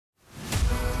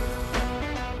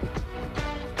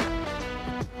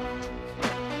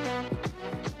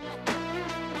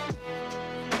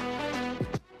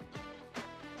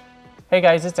Hey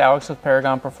guys, it's Alex with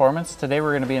Paragon Performance. Today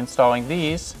we're going to be installing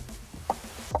these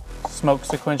smoke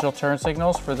sequential turn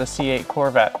signals for the C8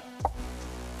 Corvette.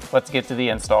 Let's get to the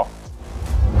install.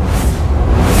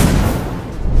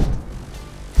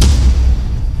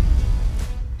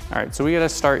 Alright, so we got to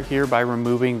start here by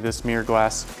removing this mirror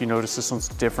glass. If you notice, this one's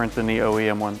different than the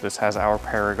OEM one. This has our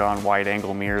Paragon wide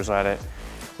angle mirrors at it.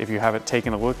 If you haven't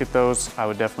taken a look at those, I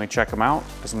would definitely check them out,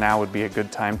 as now would be a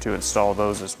good time to install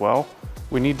those as well.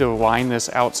 We need to line this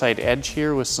outside edge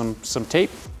here with some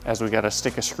tape, as we got to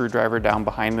stick a screwdriver down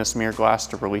behind this mirror glass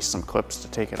to release some clips to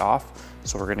take it off.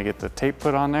 So we're going to get the tape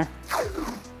put on there.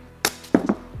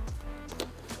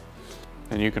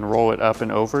 And you can roll it up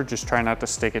and over. Just try not to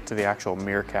stick it to the actual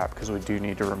mirror cap, because we do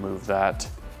need to remove that.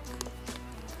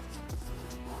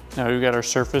 Now we've got our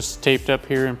surface taped up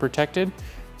here and protected.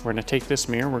 We're going to take this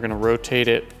mirror, we're going to rotate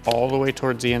it all the way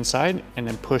towards the inside and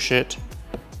then push it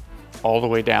all the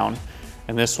way down.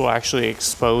 And this will actually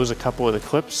expose a couple of the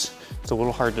clips. It's a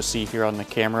little hard to see here on the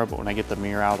camera, but when I get the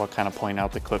mirror out, I'll kind of point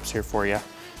out the clips here for you.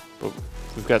 But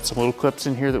we've got some little clips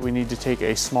in here that we need to take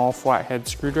a small flathead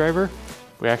screwdriver.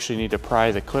 We actually need to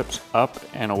pry the clips up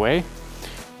and away,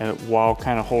 and while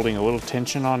kind of holding a little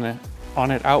tension on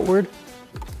it outward.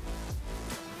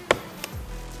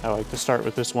 I like to start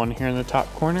with this one here in the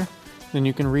top corner. Then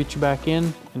you can reach back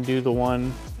in and undo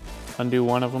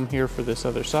one of them here for this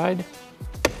other side.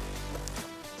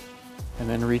 And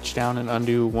then reach down and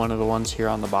undo one of the ones here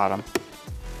on the bottom.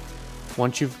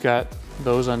 Once you've got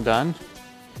those undone,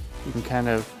 you can kind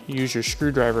of use your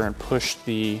screwdriver and push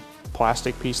the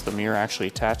plastic piece the mirror actually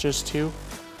attaches to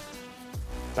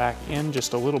back in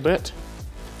just a little bit.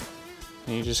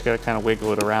 And you just got to kind of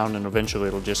wiggle it around, and eventually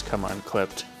it'll just come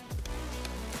unclipped.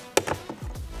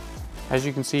 As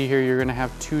you can see here, you're going to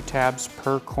have 2 tabs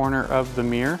per corner of the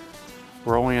mirror.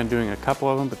 We're only undoing a couple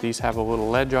of them, but these have a little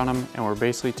ledge on them, and we're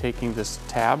basically taking this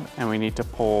tab and we need to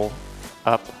pull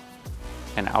up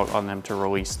and out on them to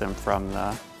release them from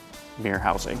the mirror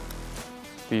housing.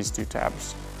 These 2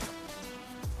 tabs.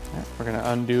 Right, we're going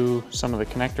to undo some of the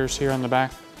connectors here on the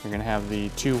back. You're going to have the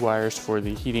 2 wires for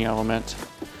the heating element,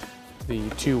 the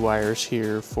 2 wires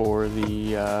here for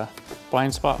the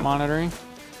blind spot monitoring.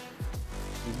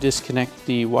 Disconnect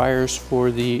the wires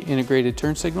for the integrated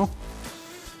turn signal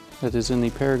that is in the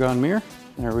Paragon mirror.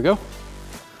 There we go.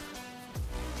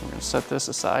 We're going to set this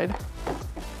aside.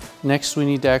 Next, we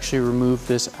need to actually remove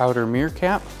this outer mirror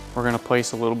cap. We're going to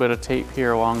place a little bit of tape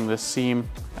here along this seam,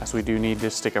 as we do need to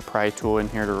stick a pry tool in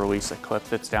here to release a clip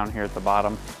that's down here at the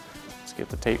bottom. Let's get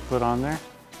the tape put on there.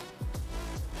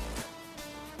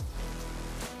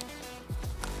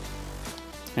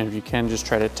 And if you can, just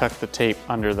try to tuck the tape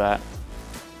under that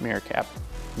mirror cap.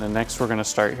 And then next we're going to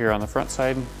start here on the front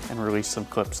side and release some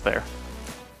clips there.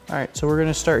 Alright, so we're going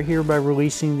to start here by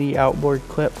releasing the outboard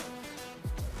clip.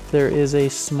 There is a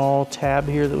small tab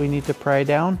here that we need to pry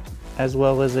down, as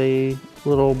well as a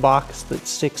little box that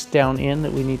sticks down in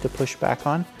that we need to push back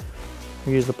on.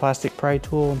 We use the plastic pry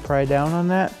tool and pry down on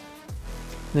that.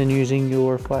 Then using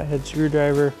your flathead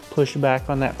screwdriver, push back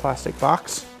on that plastic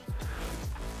box.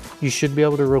 You should be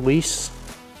able to release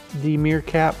the mirror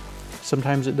cap.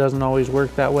 Sometimes it doesn't always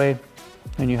work that way,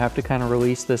 and you have to kind of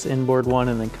release this inboard one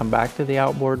and then come back to the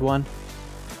outboard one.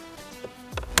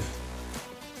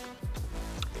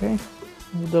 Okay,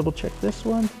 we'll double check this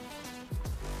one.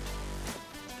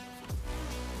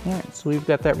 All right, so we've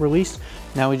got that released.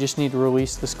 Now we just need to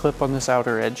release this clip on this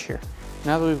outer edge here.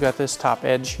 Now that we've got this top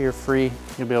edge here free,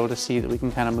 you'll be able to see that we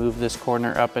can kind of move this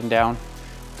corner up and down.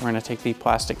 We're going to take the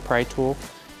plastic pry tool,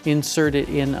 insert it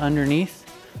in underneath,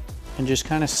 and just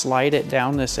kind of slide it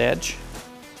down this edge.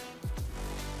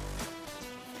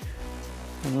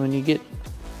 And when you get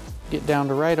down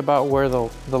to right about where the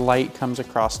light comes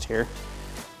across here,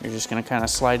 you're just going to kind of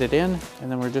slide it in,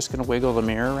 and then we're just going to wiggle the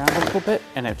mirror around a little bit,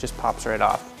 and it just pops right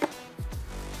off.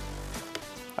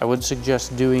 I would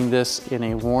suggest doing this in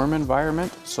a warm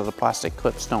environment so the plastic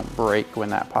clips don't break when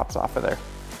that pops off of there.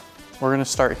 We're going to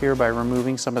start here by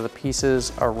removing some of the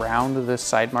pieces around this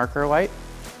side marker light.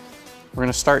 We're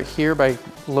going to start here by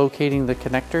locating the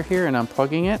connector here and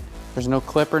unplugging it. There's no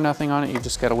clip or nothing on it, you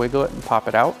just got to wiggle it and pop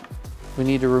it out. We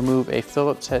need to remove a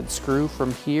Phillips head screw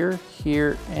from here,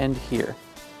 here, and here.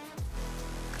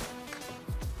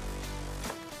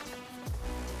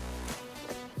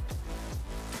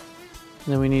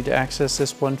 And then we need to access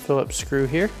this one Phillips screw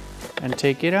here and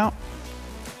take it out.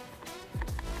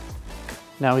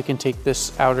 Now we can take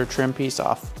this outer trim piece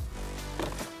off.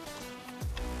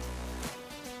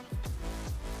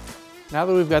 Now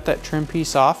that we've got that trim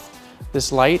piece off,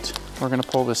 this light, we're going to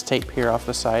pull this tape here off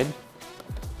the side.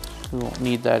 We won't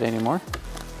need that anymore.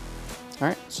 All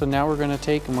right, So now we're gonna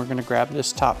take and we're gonna grab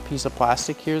this top piece of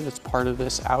plastic here that's part of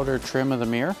this outer trim of the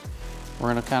mirror. We're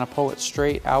gonna kind of pull it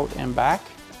straight out and back.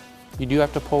 You do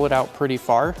have to pull it out pretty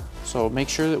far, so make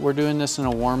sure that we're doing this in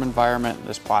a warm environment.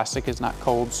 This plastic is not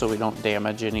cold, so we don't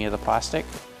damage any of the plastic.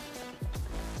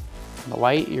 The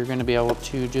light, you're gonna be able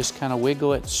to just kind of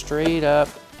wiggle it straight up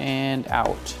and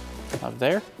out of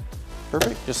there.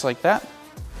 Perfect, just like that.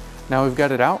 Now we've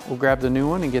got it out, we'll grab the new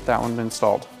one and get that one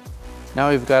installed. Now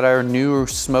we've got our new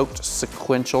smoked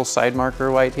sequential side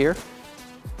marker light here.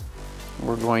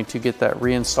 We're going to get that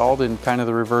reinstalled in kind of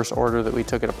the reverse order that we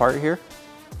took it apart here.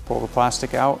 Pull the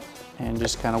plastic out and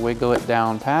just kind of wiggle it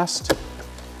down past,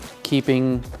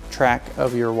 keeping track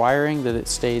of your wiring that it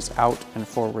stays out and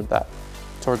forward that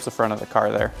towards the front of the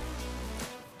car there.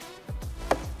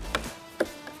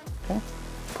 Okay.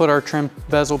 Put our trim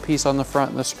bezel piece on the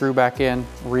front and the screw back in,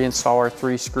 reinstall our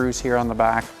 3 screws here on the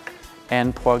back,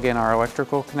 and plug in our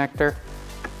electrical connector.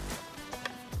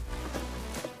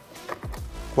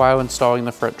 While installing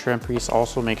the front trim piece,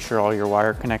 also make sure all your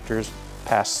wire connectors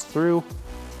pass through.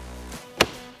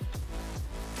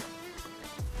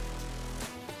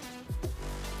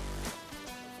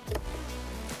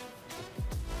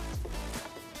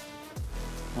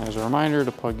 As a reminder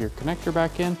to plug your connector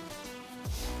back in.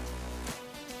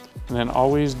 And then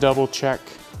always double check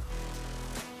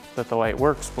that the light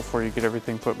works before you get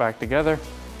everything put back together,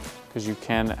 because you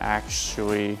can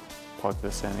actually plug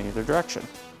this in either direction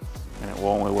and it will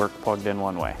only work plugged in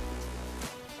one way.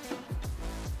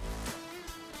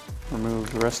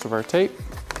 Remove the rest of our tape.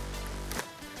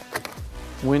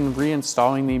 When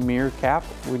reinstalling the mirror cap,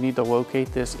 we need to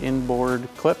locate this inboard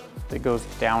clip that goes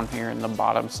down here in the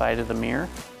bottom side of the mirror.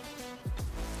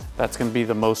 That's going to be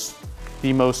the most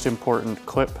important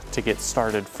clip to get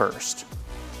started first.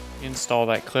 Install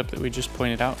that clip that we just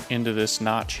pointed out into this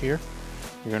notch here.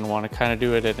 You're going to want to kind of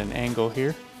do it at an angle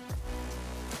here,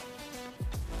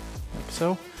 like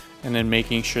so, and then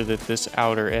making sure that this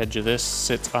outer edge of this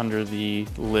sits under the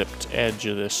lipped edge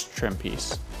of this trim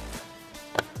piece,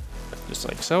 just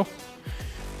like so.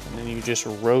 And then you just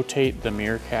rotate the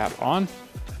mirror cap on,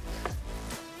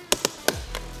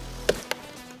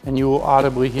 and you will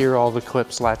audibly hear all the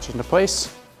clips latch into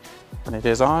place, and it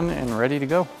is on and ready to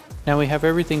go. Now we have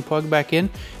everything plugged back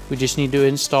in. We just need to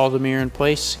install the mirror in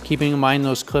place. Keeping in mind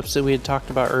those clips that we had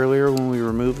talked about earlier when we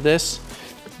removed this,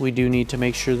 we do need to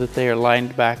make sure that they are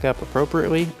lined back up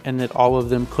appropriately and that all of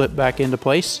them clip back into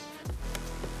place.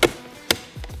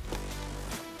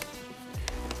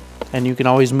 And you can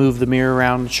always move the mirror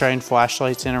around, shine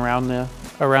flashlights in around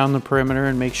the perimeter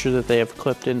and make sure that they have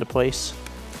clipped into place.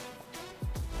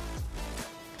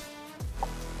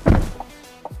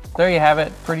 There you have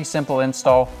it, pretty simple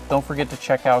install. Don't forget to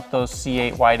check out those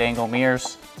C8 wide angle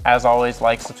mirrors. As always,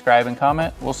 like, subscribe, and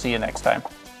comment. We'll see you next time.